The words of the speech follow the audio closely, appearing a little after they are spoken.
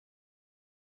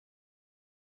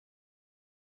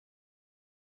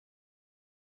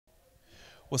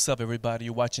What's up, everybody?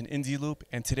 You're watching Indie Loop,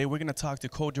 and today we're going to talk to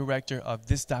co-director of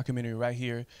this documentary right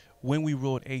here, When We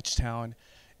Ruled H-Town,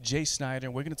 Jay Schneider.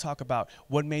 We're going to talk about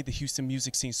what made the Houston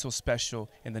music scene so special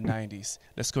in the 90s.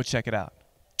 Let's go check it out.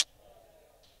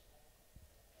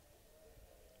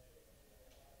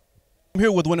 I'm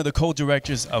here with one of the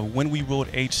co-directors of When We Ruled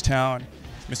H-Town,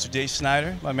 Mr. Jay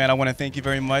Schneider. My man, I want to thank you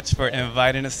very much for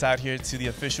inviting us out here to the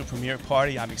official premiere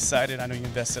party. I'm excited. I know you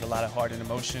invested a lot of heart and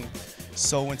emotion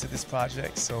into this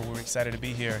project, so we're excited to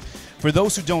be here. For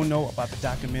those who don't know about the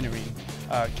documentary,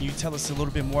 can you tell us a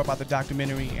little bit more about the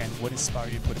documentary and what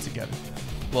inspired you to put it together?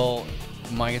 Well,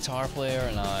 my guitar player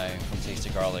and I from Taste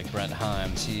of Garlic, Brent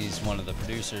Himes, he's one of the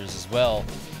producers as well.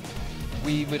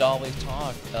 We would always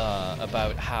talk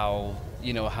about how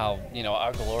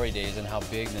our glory days and how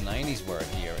big the 90s were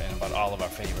here, and about all of our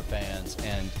favorite bands.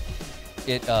 And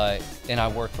I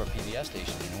worked for a PBS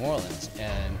station in New Orleans,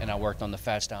 and I worked on the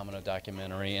Fats Domino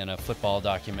documentary and a football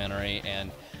documentary,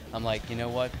 and I'm like, you know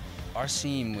what, our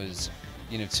scene was,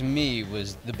 to me,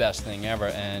 was the best thing ever.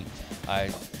 And I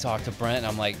talked to Brent, and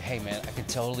I'm like, hey man, I can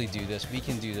totally do this, we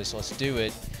can do this, let's do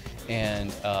it.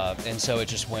 And so it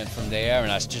just went from there,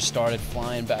 and I just started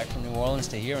flying back from New Orleans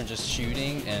to here and just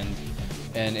shooting,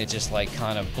 and it just like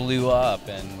kind of blew up,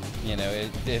 and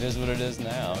it is what it is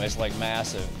now. It's like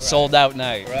massive, right. Sold out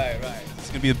night. Right. It's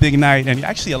gonna be a big night, and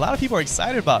actually a lot of people are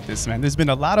excited about this, man. There's been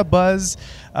a lot of buzz.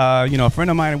 A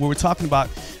friend of mine, we were talking about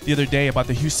the other day about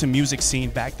the Houston music scene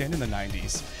back then in the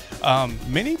 90s.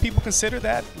 Many people consider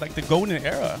that like the golden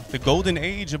era, the golden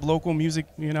age of local music,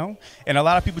 and a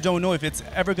lot of people don't know if it's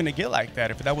ever gonna get like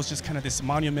that, if that was just kind of this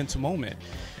monumental moment.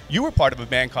 You were part of a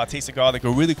band called Taste of Garlic,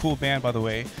 a really cool band, by the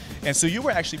way, and so you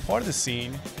were actually part of the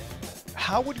scene.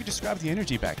 How would you describe the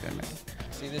energy back then, man?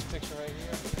 See this picture right here?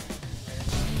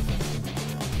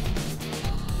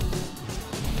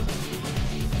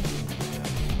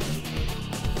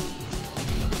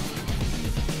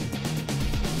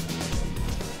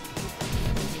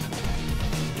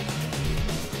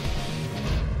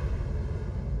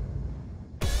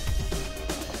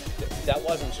 That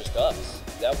wasn't just us.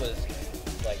 That was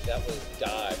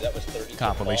Dive. That was 30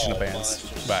 compilation of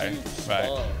bands. Right.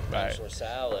 Dinosaur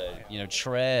Salad.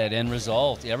 Tread, End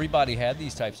Result. Everybody had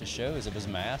these types of shows. It was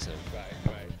massive.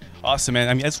 Right. Awesome, man.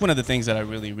 I mean, that's one of the things that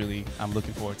I'm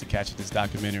looking forward to catching this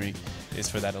documentary, is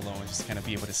for that alone, just kind of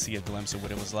be able to see a glimpse of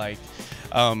what it was like.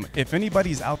 If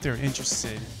anybody's out there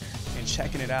interested in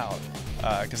checking it out,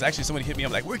 because actually somebody hit me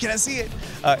up like, where can I see it?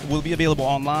 Will it be available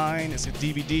online? Is it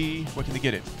DVD? Where can they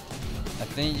get it? I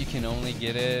think you can only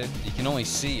get it, you can only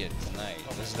see it tonight.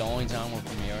 This is the only time we're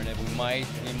premiering it.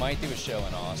 We might do a show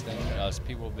in Austin.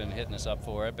 People have been hitting us up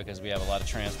for it because we have a lot of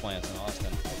transplants in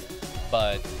Austin.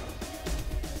 But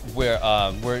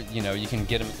you can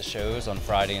get them at the shows on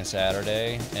Friday and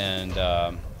Saturday, and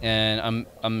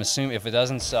I'm assuming if it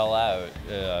doesn't sell out,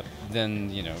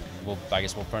 then I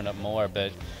guess we'll print up more.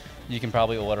 But you can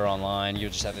probably order online. You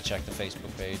just have to check the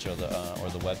Facebook page or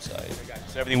the website.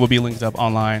 So everything will be linked up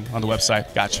online on the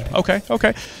website. Gotcha.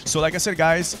 Okay. So like I said,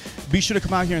 guys, be sure to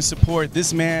come out here and support.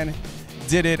 This man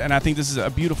did it, and I think this is a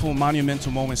beautiful,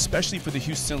 monumental moment, especially for the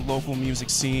Houston local music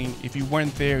scene. If you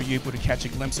weren't there, you're able to catch a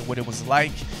glimpse of what it was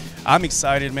like. I'm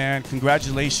excited, man.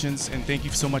 Congratulations, and thank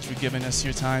you so much for giving us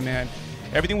your time, man.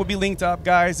 Everything will be linked up,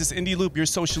 guys. This is Indie Loop, your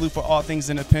social loop for all things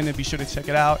independent. Be sure to check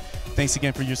it out. Thanks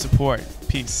again for your support.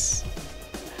 Peace.